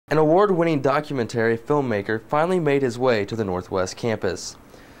An award-winning documentary filmmaker finally made his way to the Northwest campus.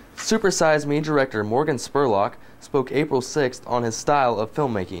 Super Size Me director Morgan Spurlock spoke April 6th on his style of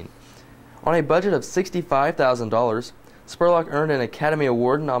filmmaking. On a budget of $65,000, Spurlock earned an Academy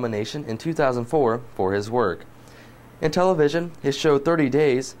Award nomination in 2004 for his work. In television, his show 30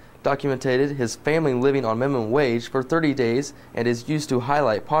 Days documented his family living on minimum wage for 30 days and is used to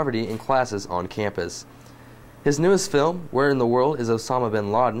highlight poverty in classes on campus. His newest film, Where in the World is Osama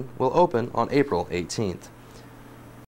bin Laden, will open on April 18th.